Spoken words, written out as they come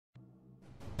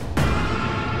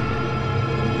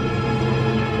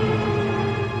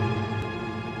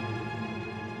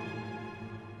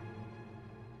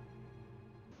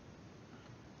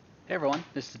Hey everyone,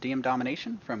 this is DM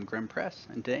Domination from Grim Press,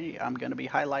 and today I'm going to be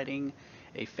highlighting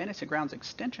a Fantasy Grounds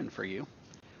extension for you.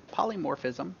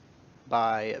 Polymorphism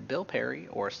by Bill Perry,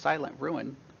 or Silent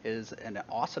Ruin, is an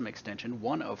awesome extension,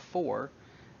 one of four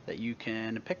that you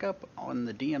can pick up on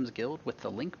the DM's Guild with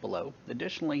the link below.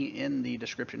 Additionally, in the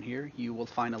description here, you will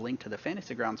find a link to the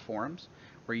Fantasy Grounds forums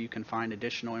where you can find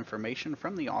additional information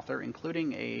from the author,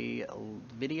 including a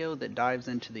video that dives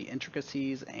into the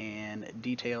intricacies and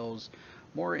details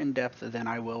more in depth than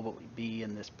I will be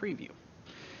in this preview.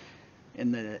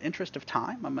 In the interest of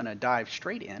time, I'm going to dive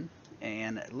straight in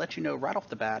and let you know right off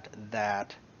the bat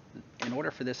that in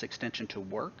order for this extension to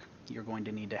work, you're going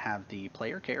to need to have the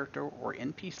player character or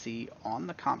NPC on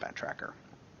the combat tracker.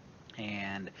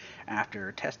 And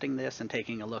after testing this and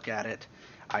taking a look at it,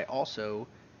 I also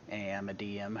am a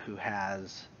DM who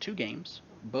has two games.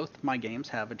 Both my games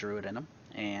have a druid in them,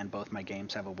 and both my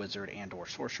games have a wizard and or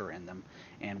sorcerer in them,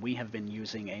 and we have been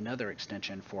using another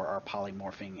extension for our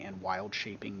polymorphing and wild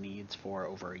shaping needs for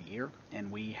over a year, and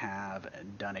we have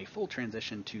done a full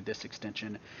transition to this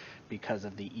extension because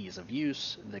of the ease of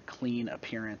use, the clean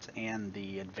appearance, and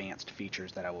the advanced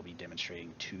features that I will be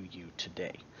demonstrating to you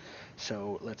today.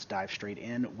 So let's dive straight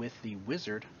in with the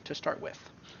wizard to start with.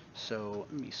 So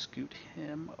let me scoot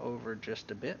him over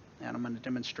just a bit, and I'm going to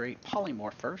demonstrate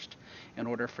polymorph first. In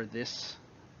order for this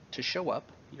to show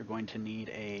up, you're going to need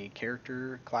a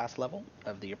character class level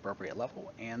of the appropriate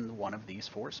level and one of these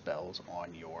four spells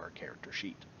on your character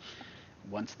sheet.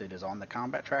 Once that is on the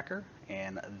combat tracker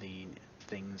and the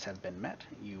things have been met,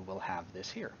 you will have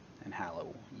this here. And how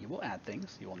you will add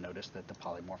things, you will notice that the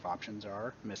polymorph options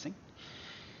are missing.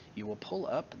 You will pull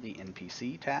up the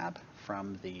NPC tab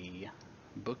from the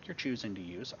book you're choosing to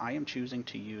use. I am choosing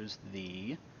to use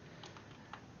the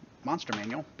Monster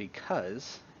Manual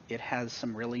because it has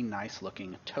some really nice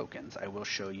looking tokens. I will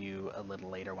show you a little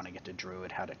later when I get to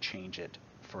Druid how to change it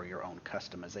for your own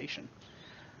customization.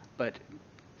 But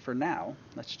for now,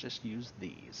 let's just use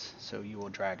these. So you will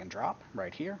drag and drop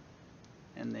right here,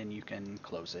 and then you can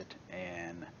close it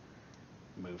and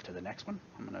move to the next one.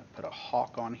 I'm going to put a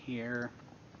hawk on here,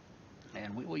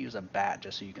 and we will use a bat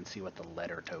just so you can see what the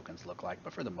letter tokens look like,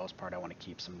 but for the most part I want to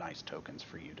keep some nice tokens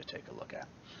for you to take a look at.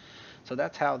 So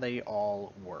that's how they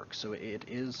all work. So it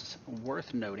is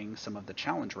worth noting some of the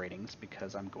challenge ratings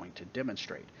because I'm going to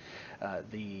demonstrate.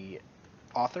 The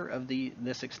author of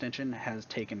this extension has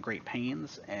taken great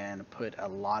pains and put a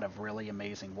lot of really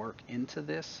amazing work into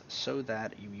this so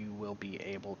that you will be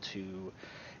able to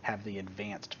have the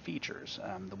advanced features.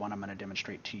 The one I'm going to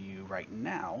demonstrate to you right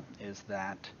now is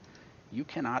that you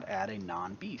cannot add a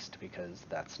non-beast because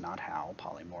that's not how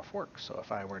polymorph works. So if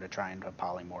I were to try and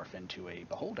polymorph into a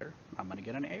beholder, I'm going to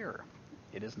get an error.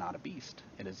 It is not a beast,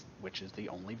 which is the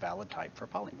only valid type for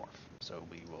polymorph. So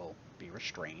we will be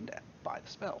restrained by the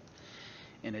spell.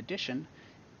 In addition,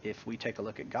 if we take a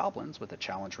look at goblins with a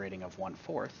challenge rating of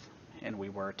 1/4, and we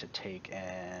were to take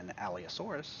an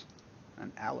Allosaurus,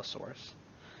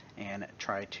 and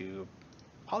try to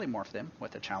polymorph them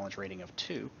with a challenge rating of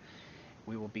 2,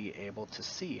 we will be able to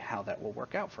see how that will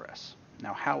work out for us.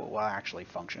 Now, how it will actually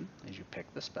function is you pick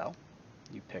the spell,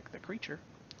 you pick the creature,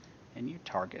 and you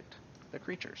target the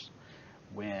creatures.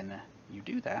 When you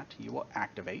do that, you will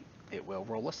activate. It will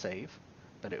roll a save,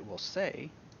 but it will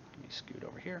say, let me scoot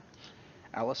over here,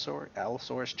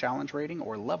 Allosaurus challenge rating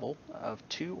or level of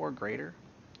 2 or greater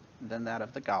than that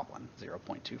of the goblin,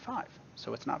 0.25.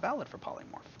 So it's not valid for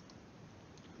polymorph.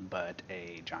 But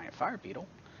a giant fire beetle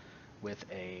with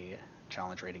a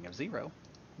challenge rating of 0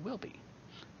 will be.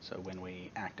 So when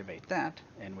we activate that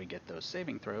and we get those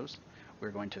saving throws,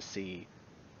 we're going to see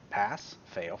pass,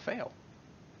 fail, fail.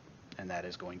 And that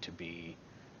is going to be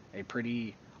a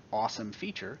pretty awesome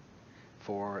feature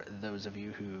for those of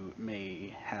you who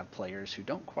may have players who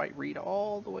don't quite read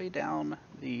all the way down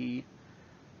the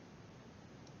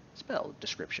spell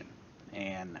description.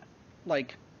 And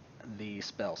like the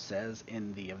spell says,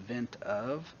 in the event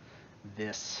of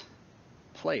this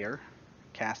player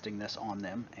casting this on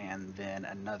them and then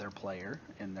another player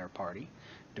in their party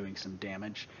doing some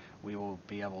damage, we will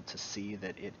be able to see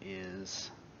that it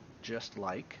is just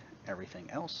like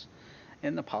everything else.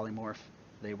 In the polymorph,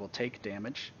 they will take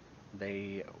damage.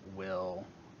 They will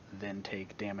then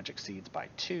take damage exceeds by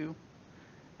 2,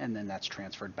 and then that's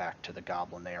transferred back to the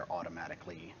goblin. They are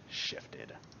automatically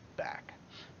shifted back.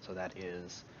 So that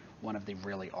is one of the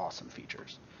really awesome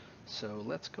features. So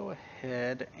let's go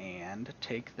ahead and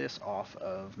take this off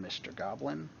of Mr.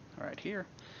 Goblin right here,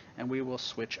 and we will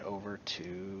switch over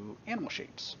to animal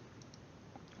shapes.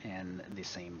 And the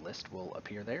same list will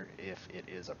appear there if it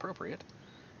is appropriate.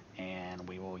 and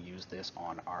we will use this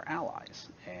on our allies.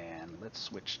 And let's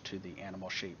switch to the animal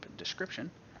shape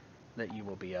description that you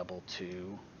will be able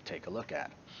to take a look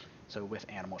at. So with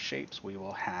animal shapes, we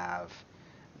will have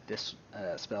this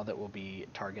spell that will be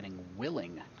targeting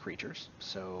willing creatures.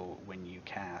 So when you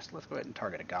cast, let's go ahead and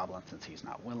target a goblin since he's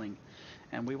not willing,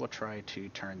 and we will try to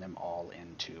turn them all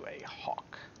into a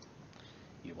hawk.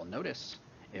 You will notice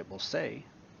it will say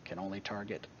can only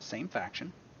target same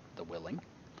faction, the willing.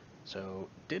 So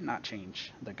did not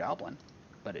change the goblin,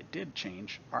 but it did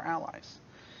change our allies.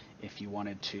 If you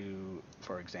wanted to,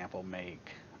 for example,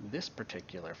 make this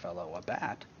particular fellow a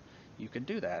bat, you could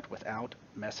do that without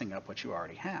messing up what you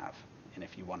already have. And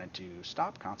if you wanted to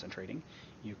stop concentrating,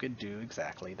 you could do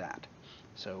exactly that.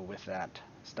 So with that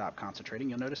stop concentrating,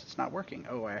 you'll notice it's not working.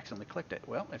 Oh, I accidentally clicked it.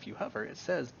 Well, if you hover, it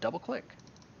says double click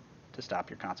to stop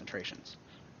your concentrations.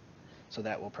 So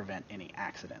that will prevent any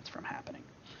accidents from happening.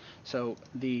 So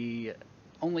the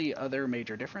only other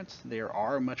major difference, there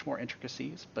are much more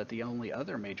intricacies, but the only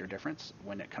other major difference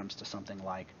when it comes to something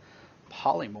like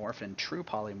polymorph and true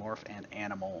polymorph and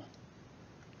animal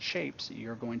shapes,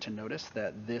 you're going to notice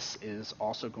that this is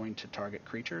also going to target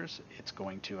creatures. It's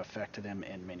going to affect them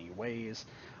in many ways,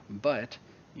 but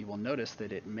you will notice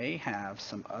that it may have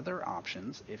some other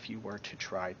options if you were to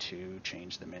try to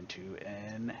change them into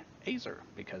an Azer,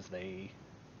 because they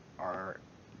are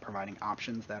providing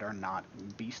options that are not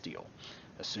bestial.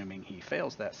 Assuming he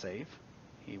fails that save,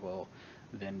 he will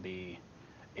then be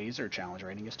Azer challenge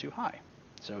rating is too high.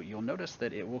 So you'll notice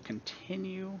that it will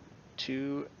continue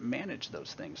to manage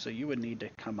those things. So you would need to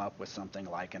come up with something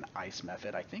like an ice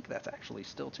method. I think that's actually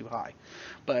still too high,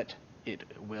 but it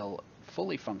will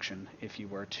fully function if you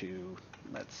were to,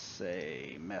 let's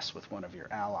say, mess with one of your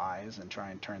allies and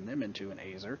try and turn them into an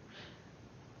Azer.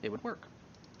 It would work.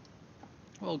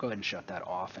 We'll go ahead and shut that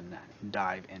off and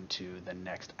dive into the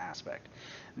next aspect.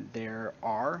 There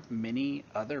are many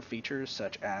other features,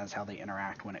 such as how they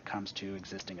interact when it comes to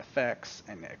existing effects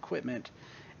and equipment,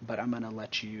 but I'm going to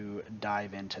let you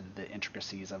dive into the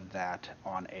intricacies of that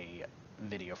on a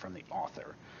video from the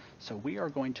author. So we are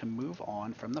going to move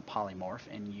on from the polymorph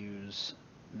and use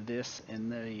this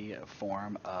in the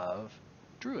form of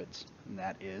druids. And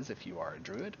that is, if you are a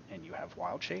druid and you have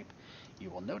wild shape, you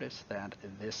will notice that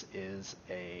this is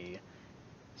a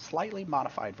slightly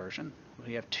modified version.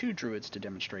 We have two druids to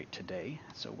demonstrate today,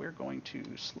 so we're going to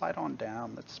slide on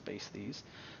down. Let's space these.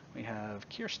 We have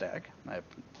Kierstag, a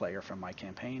player from my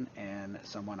campaign, and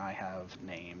someone I have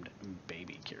named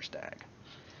Baby Kierstag.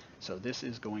 So this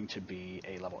is going to be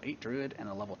a level 8 druid and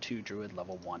a level 2 druid,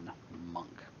 level 1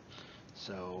 monk.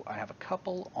 So I have a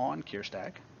couple on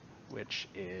Kierstag, which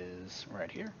is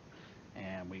right here,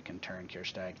 and we can turn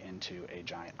Kierstag into a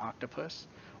giant octopus.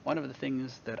 One of the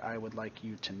things that I would like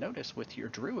you to notice with your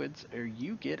druids are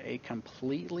you get a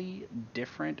completely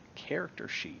different character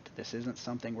sheet. This isn't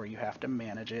something where you have to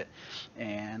manage it.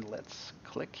 And let's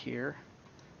click here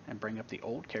and bring up the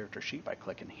old character sheet by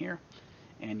clicking here.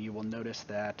 And you will notice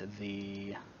that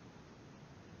the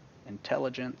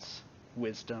intelligence,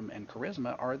 wisdom, and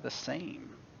charisma are the same.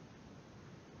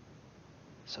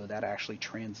 So that actually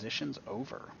transitions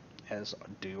over, as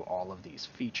do all of these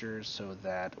features, so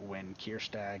that when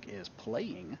Kierstag is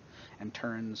playing and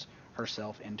turns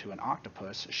herself into an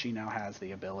octopus, she now has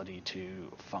the ability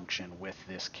to function with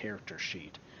this character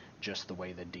sheet just the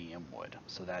way the DM would.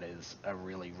 So that is a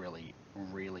really, really,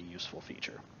 really useful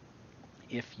feature.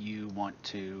 If you want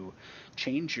to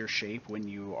change your shape when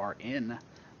you are in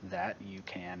that, you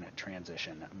can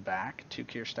transition back to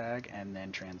Kierstag and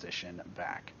then transition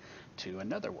back to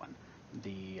another one.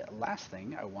 The last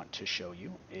thing I want to show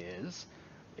you is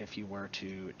if you were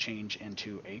to change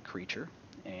into a creature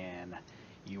and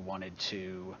you wanted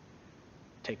to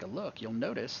take a look, you'll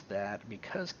notice that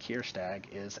because Kierstag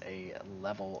is a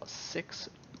level 6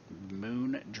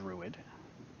 moon druid,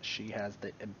 she has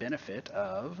the benefit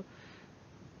of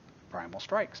primal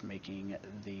strikes, making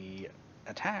the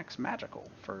attacks magical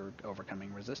for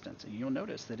overcoming resistance. And you'll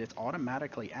notice that it's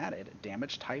automatically added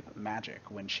damage type magic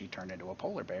when she turned into a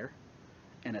polar bear,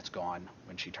 and it's gone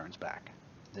when she turns back.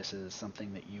 This is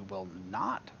something that you will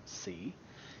not see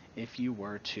if you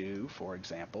were to, for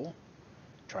example,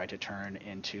 try to turn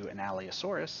into an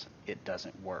Allosaurus. It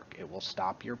doesn't work. It will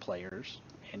stop your players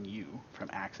and you from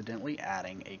accidentally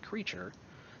adding a creature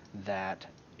that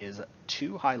is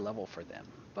too high level for them.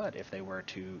 But if they were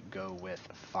to go with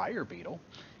Fire Beetle,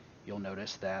 you'll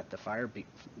notice that the Fire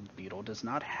Beetle does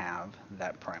not have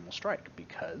that primal strike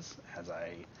because, as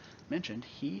I mentioned,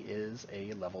 he is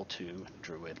a level 2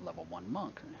 druid, level 1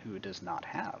 monk who does not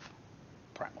have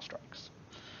primal strikes.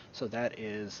 So that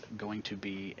is going to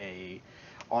be a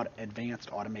advanced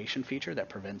automation feature that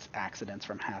prevents accidents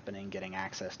from happening, getting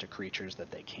access to creatures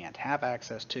that they can't have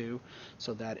access to.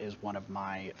 So that is one of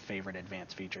my favorite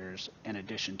advanced features, in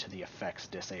addition to the effects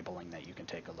disabling that you can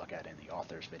take a look at in the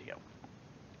author's video.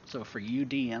 So for you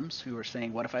DMs who are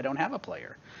saying, what if I don't have a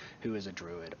player who is a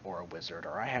druid or a wizard,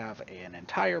 or I have an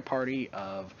entire party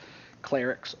of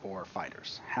clerics or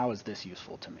fighters? How is this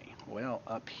useful to me? Well,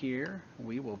 up here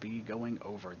we will be going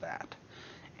over that.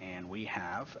 And we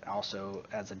have also,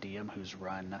 as a DM who's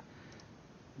run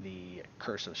the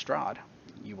Curse of Strahd,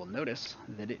 you will notice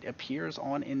that it appears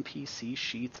on NPC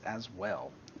sheets as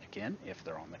well, again, if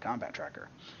they're on the combat tracker.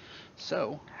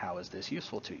 So how is this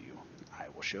useful to you? I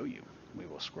will show you. We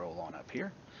will scroll on up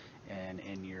here, and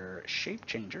in your shape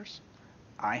changers,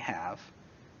 I have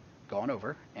gone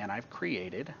over and I've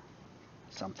created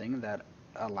something that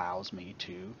allows me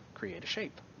to create a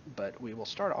shape. But we will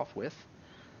start off with,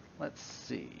 let's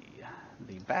see,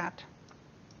 the bat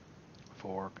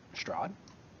for Strahd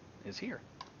is here.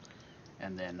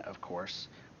 And then, of course,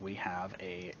 we have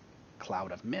a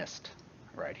cloud of mist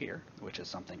right here, which is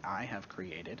something I have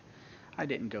created. I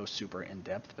didn't go super in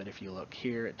depth, but if you look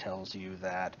here, it tells you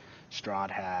that Strahd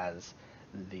has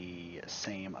the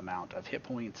same amount of hit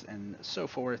points and so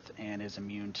forth, and is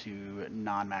immune to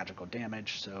non-magical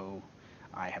damage, so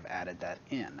I have added that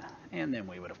in. And then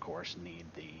we would, of course, need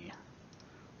the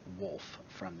wolf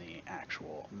from the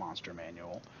actual monster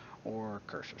manual, or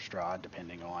Curse of Strahd,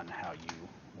 depending on how you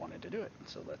wanted to do it.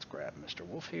 So let's grab Mr.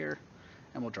 Wolf here,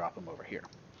 and we'll drop him over here.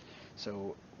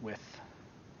 So with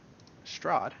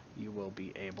Strahd, you will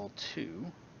be able to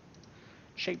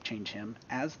shape change him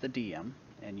as the DM,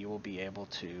 and you will be able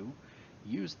to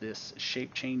use this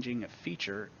shape changing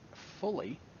feature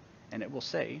fully, and it will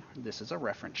say this is a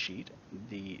reference sheet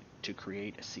to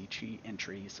create CG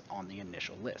entries on the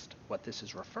initial list. What this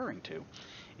is referring to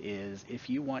is if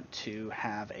you want to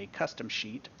have a custom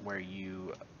sheet where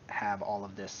you have all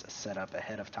of this set up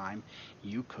ahead of time,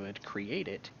 you could create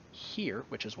it here,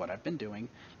 which is what I've been doing.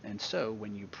 And so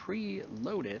when you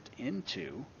preload it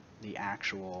into the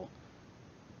actual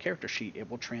character sheet, it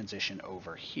will transition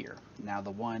over here. Now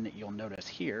the one you'll notice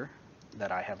here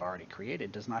that I have already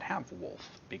created does not have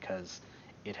wolf, because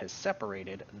it has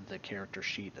separated the character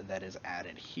sheet that is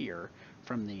added here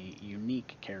from the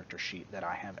unique character sheet that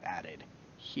I have added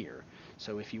here.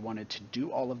 So if you wanted to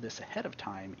do all of this ahead of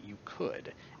time, you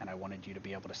could, and I wanted you to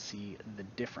be able to see the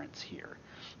difference here.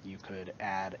 You could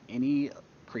add any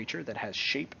creature that has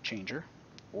shape changer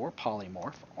or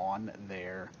polymorph on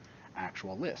their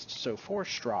actual list. So for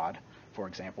Strahd, for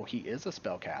example, he is a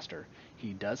spellcaster.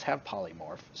 He does have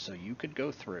polymorph, so you could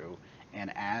go through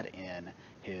and add in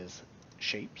his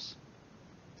shapes,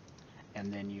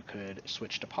 and then you could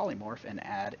switch to polymorph and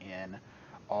add in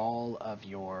all of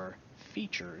your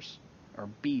features or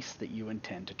beasts that you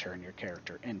intend to turn your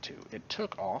character into. It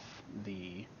took off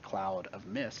the cloud of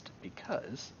mist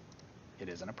because it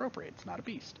isn't appropriate. It's not a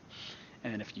beast.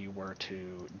 And if you were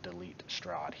to delete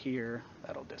Strahd here,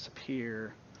 that'll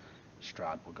disappear.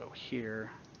 Strahd will go here,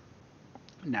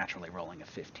 naturally rolling a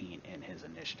 15 in his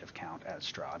initiative count, as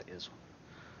Strahd is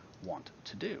wont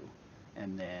to do.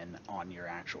 And then on your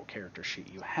actual character sheet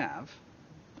you have,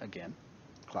 again,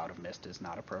 Cloud of Mist is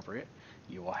not appropriate.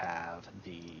 You will have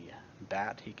the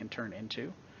bat he can turn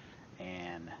into,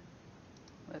 and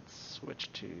let's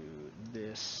switch to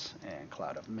this and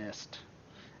Cloud of Mist,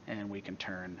 and we can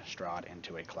turn Strahd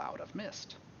into a Cloud of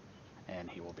Mist. And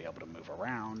he will be able to move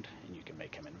around, and you can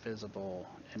make him invisible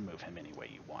and move him any way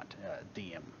you want.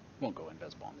 DM won't go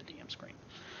invisible on the DM screen.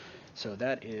 So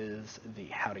that is the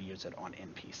how to use it on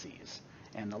NPCs.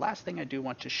 And the last thing I do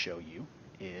want to show you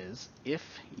is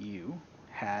if you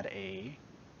had a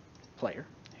player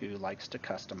who likes to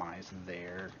customize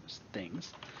their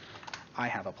things. I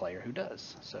have a player who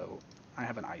does. So I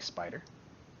have an ice spider,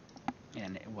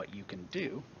 and what you can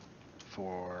do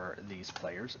for these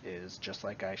players is just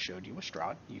like I showed you with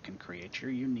Strahd. You can create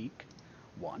your unique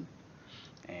one,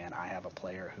 and I have a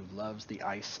player who loves the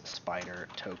ice spider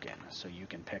token, so you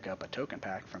can pick up a token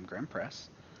pack from Grim Press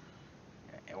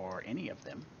or any of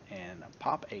them and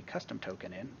pop a custom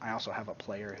token in. I also have a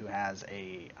player who has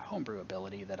a homebrew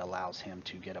ability that allows him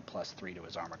to get a +3 to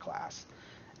his armor class,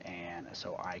 and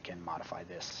so I can modify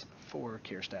this for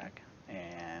Kierstack,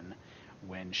 and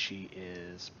when she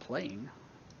is playing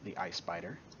the ice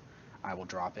spider, I will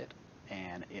drop it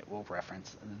and it will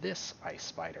reference this ice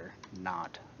spider,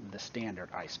 not the standard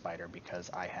ice spider, because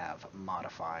I have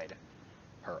modified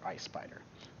her ice spider.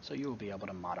 So you will be able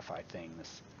to modify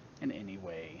things in any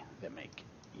way that make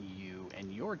you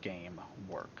and your game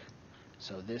work.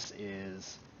 So this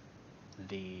is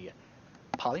the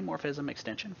Polymorphism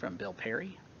extension from Bill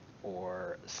Perry.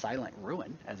 or Silent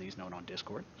Ruin, as he's known on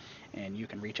Discord. And you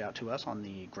can reach out to us on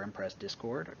the GrimPress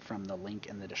Discord from the link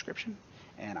in the description.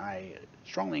 And I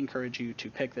strongly encourage you to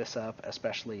pick this up,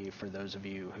 especially for those of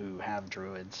you who have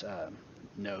druids.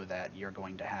 Know that you're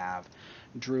going to have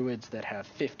druids that have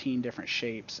 15 different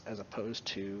shapes, as opposed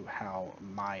to how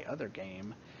my other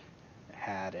game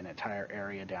had an entire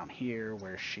area down here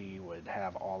where she would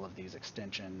have all of these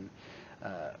extension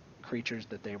creatures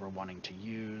that they were wanting to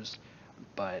use,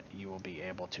 but you will be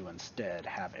able to instead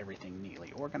have everything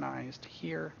neatly organized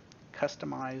here,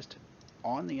 customized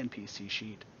on the NPC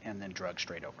sheet, and then drug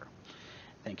straight over.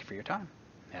 Thank you for your time.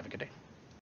 Have a good day.